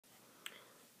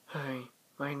Hi,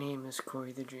 my name is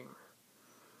Corey the Dreamer.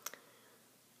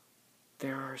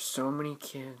 There are so many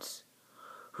kids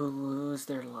who lose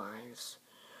their lives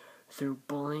through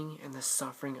bullying and the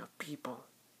suffering of people,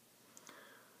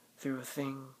 through a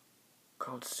thing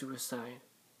called suicide.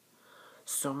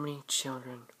 So many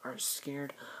children are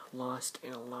scared, lost,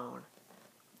 and alone.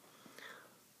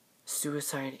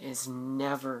 Suicide is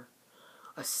never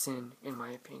a sin, in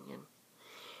my opinion.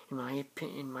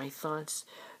 In my thoughts,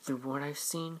 through what I've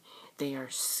seen, they are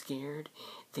scared.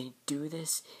 They do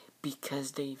this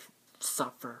because they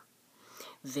suffer.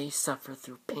 They suffer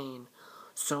through pain.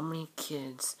 So many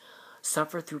kids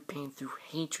suffer through pain, through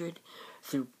hatred,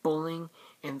 through bullying,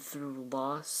 and through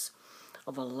loss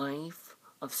of a life,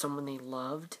 of someone they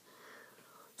loved.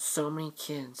 So many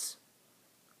kids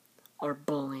are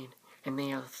bullied, and they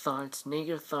have thoughts,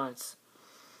 negative thoughts.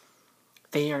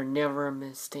 They are never a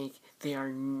mistake. They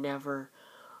are never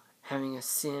having a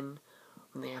sin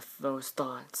when they have those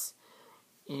thoughts.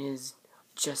 It is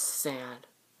just sad.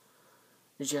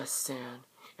 Just sad.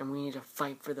 And we need to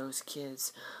fight for those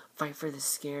kids. Fight for the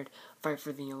scared. Fight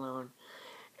for the alone.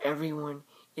 Everyone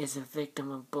is a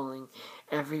victim of bullying.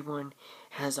 Everyone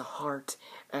has a heart.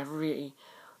 Every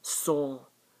soul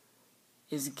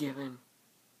is given.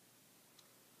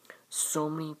 So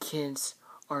many kids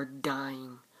are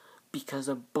dying because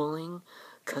of bullying,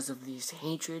 because of this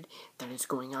hatred that is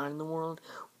going on in the world.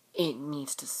 It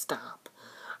needs to stop.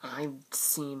 I've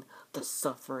seen the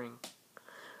suffering.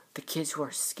 The kids who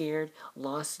are scared,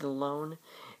 lost, and alone,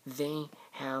 they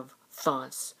have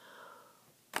thoughts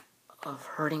of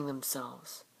hurting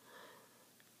themselves.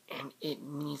 And it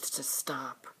needs to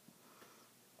stop.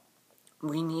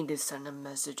 We need to send a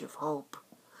message of hope.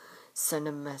 Send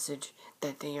a message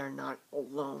that they are not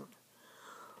alone.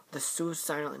 The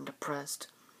suicidal and depressed,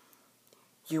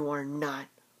 you are not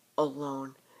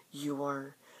alone. You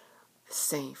are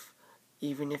safe.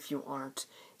 Even if you aren't,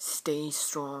 stay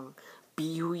strong.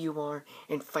 Be who you are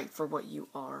and fight for what you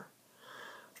are.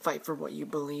 Fight for what you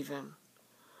believe in.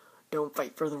 Don't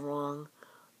fight for the wrong.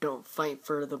 Don't fight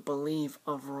for the belief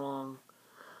of wrong.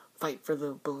 Fight for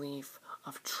the belief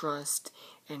of trust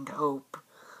and hope.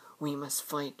 We must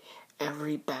fight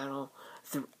every battle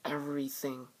through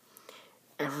everything.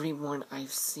 Everyone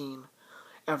I've seen,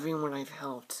 everyone I've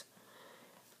helped,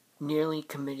 nearly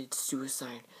committed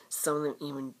suicide. Some of them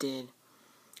even did.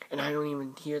 And I don't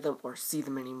even hear them or see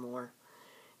them anymore.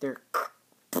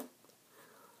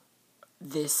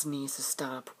 This needs to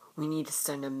stop. We need to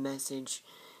send a message.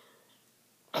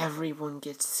 Everyone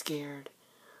gets scared.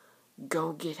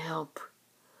 Go get help.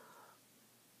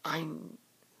 I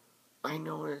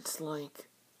know what it's like.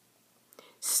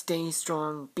 Stay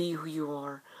strong. Be who you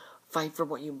are. Fight for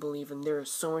what you believe in. There is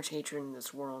so much hatred in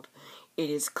this world. It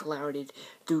is clouded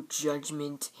through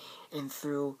judgment and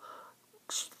through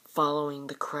following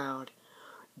the crowd.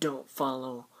 Don't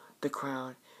follow the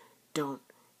crowd. Don't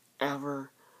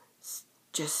ever.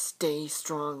 Just stay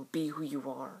strong. Be who you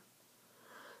are.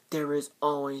 There is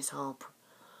always hope.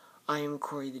 I am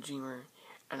Corey the Dreamer,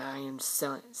 and I am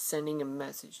sending a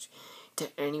message to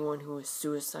anyone who is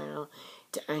suicidal,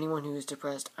 to anyone who is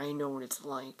depressed. I know what it's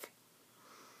like.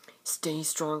 Stay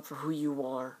strong for who you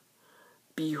are.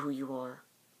 Be who you are.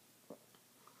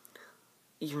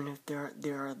 Even if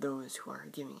there are those who are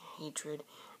giving hatred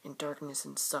and darkness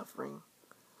and suffering,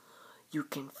 you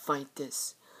can fight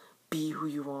this. Be who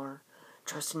you are.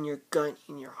 Trust in your gut,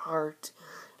 in your heart.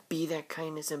 Be that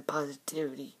kindness and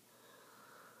positivity.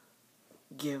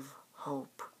 Give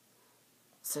hope.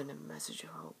 Send a message of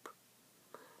hope.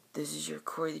 This is your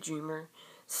Corey the Dreamer,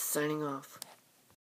 signing off.